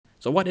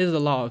So what is the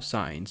law of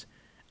sines?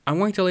 I'm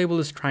going to label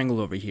this triangle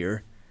over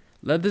here.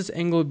 Let this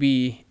angle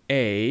be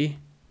A.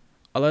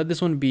 I'll let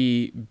this one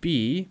be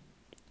B.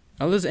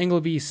 I'll let this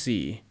angle be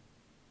C.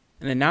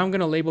 And then now I'm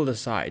going to label the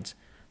sides.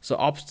 So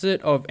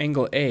opposite of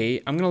angle A,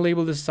 I'm going to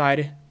label this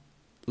side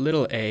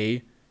little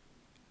a.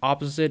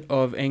 Opposite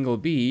of angle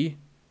B,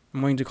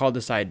 I'm going to call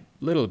this side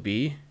little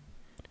b.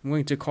 I'm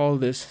going to call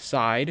this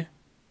side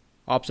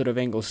opposite of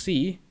angle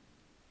C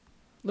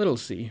little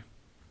c.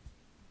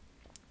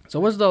 So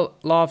what's the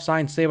law of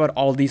sines say about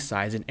all these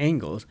sides and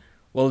angles?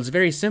 Well, it's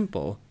very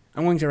simple.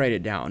 I'm going to write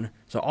it down.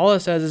 So all it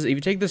says is if you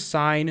take the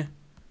sine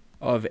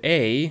of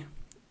A,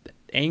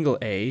 angle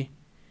A,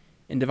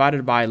 and divide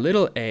it by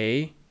little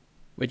a,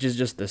 which is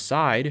just the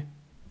side,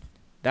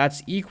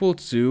 that's equal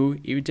to,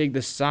 if you take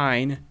the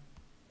sine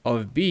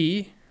of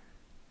B,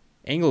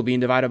 angle B,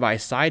 and divide it by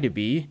side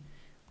B,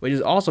 which is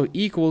also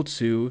equal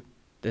to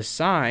the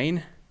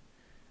sine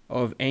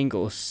of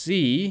angle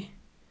C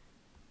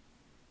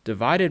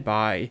divided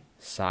by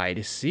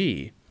side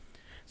C.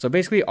 So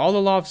basically all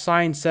the law of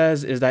sine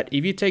says is that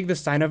if you take the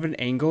sine of an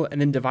angle and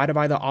then divide it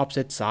by the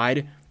opposite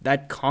side,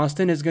 that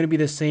constant is going to be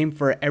the same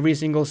for every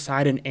single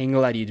side and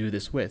angle that you do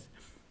this with.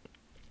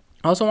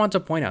 I also want to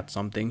point out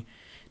something.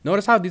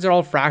 Notice how these are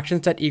all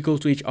fractions that equal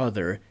to each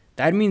other.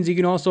 That means you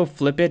can also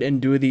flip it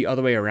and do it the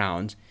other way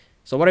around.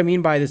 So what I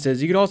mean by this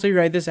is you could also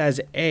write this as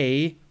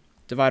A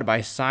divided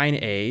by sine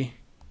A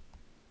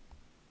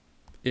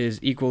is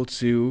equal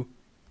to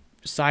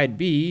side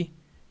B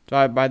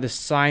divided by the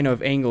sine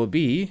of angle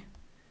B,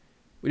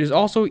 which is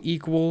also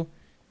equal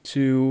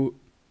to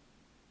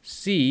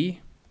C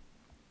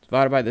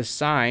divided by the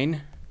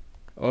sine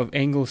of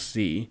angle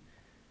C.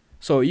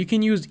 So you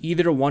can use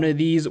either one of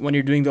these when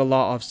you're doing the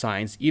law of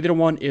sines. Either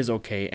one is okay.